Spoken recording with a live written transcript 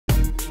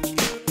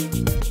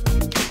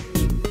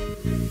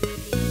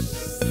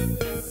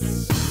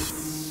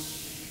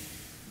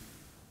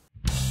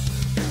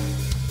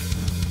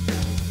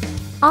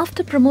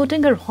After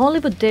promoting her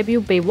Hollywood debut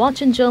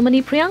Baywatch in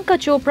Germany, Priyanka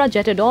Chopra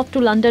jetted off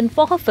to London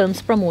for her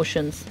film's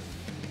promotions.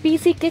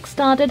 PeeCee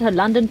kick-started her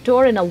London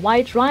tour in a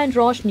white Ryan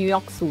Roch New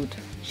York suit.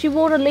 She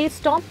wore a lace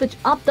top which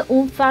upped the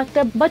oomph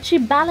factor, but she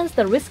balanced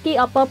the risky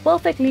upper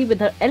perfectly with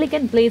her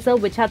elegant blazer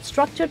which had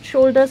structured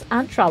shoulders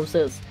and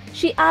trousers.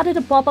 She added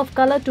a pop of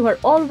color to her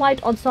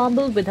all-white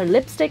ensemble with her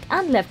lipstick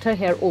and left her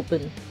hair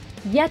open.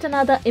 Yet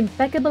another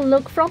impeccable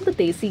look from the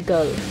Desi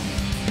girl.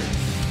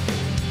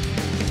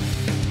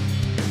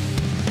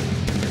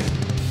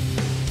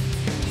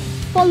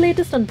 For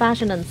latest on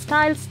fashion and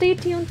style, stay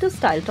tuned to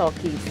Style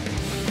Talkies.